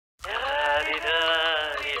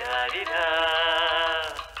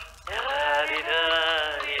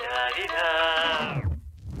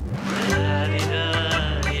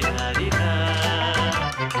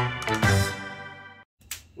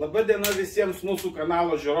Labadiena visiems mūsų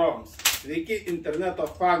kanalo žiūrovams. Sveiki interneto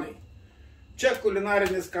fanai. Čia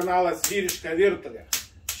kulinarinis kanalas Vyriška virtuvė.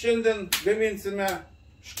 Šiandien gaminsime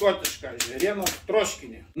škotišką žvėrienos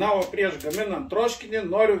troškinį. Na, o prieš gaminant troškinį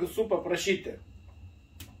noriu visų paprašyti.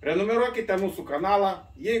 Prenumeruokite mūsų kanalą.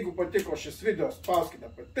 Jeigu patiko šis video,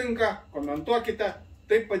 spauskite patinka, komentuokite.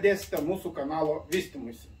 Taip padėsite mūsų kanalo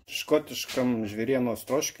vystymuisi. Škotiškam žvėrienos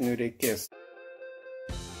troškiniui reikės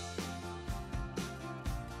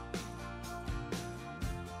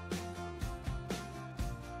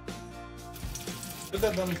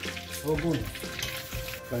sudedam svogūnus.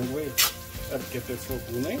 Lengvai apkepė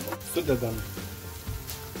svogūnai. Sudedam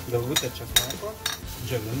galvutę česnako,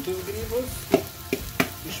 džiovintus grybus,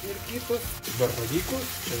 išmirkytus, baravykus,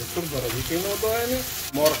 čia visur baravykai naudojami,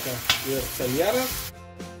 morką ir salierą.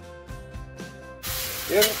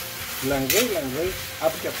 Ir lengvai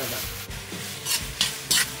apkepame.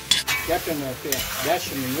 Kepėme apie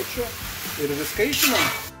 10 minučių ir viską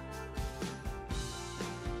išimam.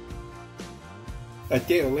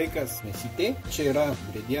 Atėjo laikas mėsytei. Čia yra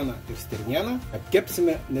briediena ir stirniena.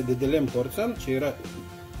 Apkepsime nedidelėm porcijom. Čia yra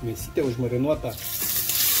mėsytė užmarinuota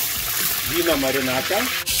vyno marinate.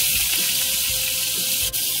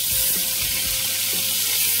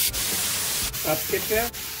 Apkepė,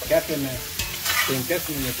 kepėme 5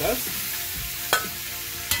 minutes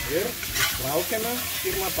ir ištraukiame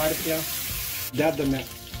pirmą partiją. Dedame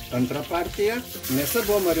antrą partiją. Mėsa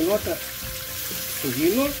buvo marinuota su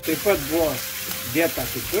vynu, taip pat buvo dėta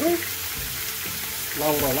pipirų,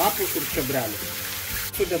 lauro lapų ir čiobrelių.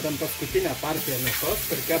 Sudedam paskutinę partiją mėsos,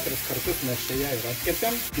 per 4 kartus mes čia ją ir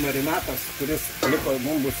atkepėm. Marinatas, kuris liko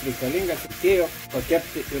mums bus reikalingas, reikėjo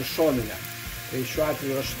pakepti ir šoninę. Tai šiuo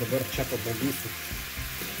atveju aš dabar čia pabandysiu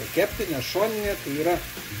pakepti, nes šoninė tai yra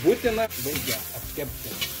būtina. Baigia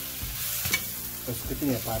apkepti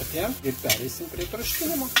paskutinę partiją ir pereisim prie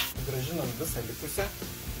troškinimo. Grąžinam visą likusią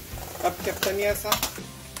apkeptą mėsą.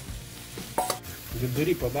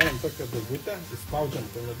 Vidury padarėm tokią duobutę, įspaudžiam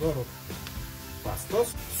pomidorų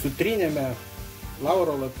pastos, sutrynėme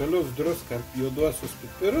lauro lapelius, druską, juoduosius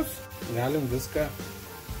pipirus, galim viską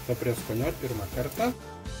paprieskoniuoti pirmą kartą.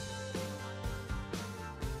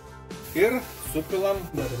 Ir supilam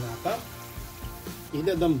marinatą,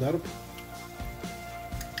 įdedam dar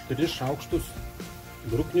 3 šaukštus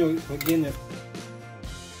bruknių uogienės.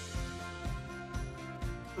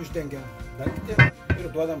 Uždengiam dangtį ir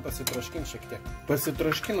duodam pasitroškinti šiek tiek.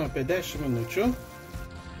 Pasitroškino apie 10 minučių.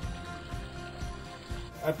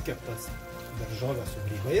 Apkeptas daržovės su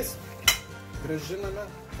grybais. Grąžiname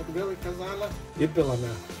atgal į kazaną.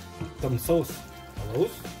 Įpilame tamsaus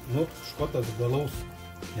alaus. Škotas galaus,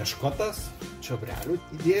 ne škotas. Čiobrelių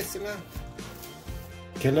įdėsime.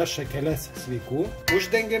 Kelias šakeles sveikų.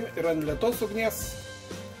 Uždengiam ir ant lėtos ugnies.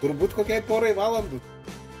 Turbūt kokiai porai valandų.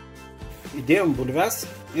 Įdėjom bulves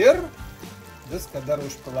ir viską dar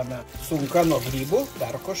užpilame sunka nuo grybų,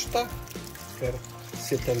 perkoštą per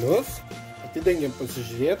sietelius. Atidengiam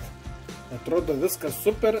pasižiūrėti. Atrodo viskas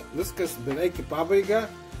super, viskas beveik į pabaigą.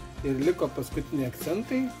 Ir liko paskutiniai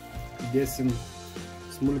akcentai. Įdėsim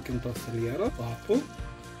smulkinto saliero, lapų,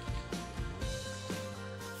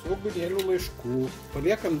 svogūnėlių laiškų.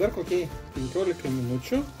 Paliekam dar kokiai 15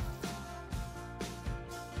 minučių.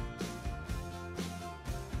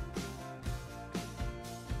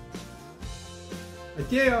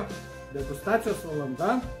 Atėjo degustacijos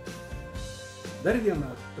valanda. Dar viena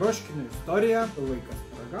troškinio istorija. Laikas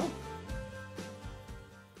paragauti.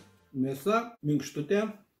 Mėsa minkštutė.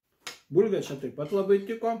 Bulvė čia taip pat labai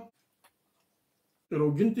tiko.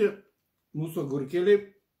 Rauginti mūsų agurkėliai.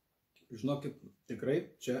 Žinokit, tikrai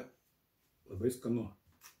čia labai skanu.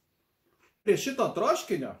 Prie šito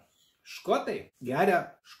troškinio škotai geria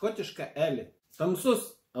škotišką elį.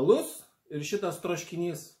 Tamsus alus ir šitas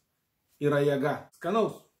troškinys yra jėga.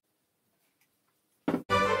 Skanaus!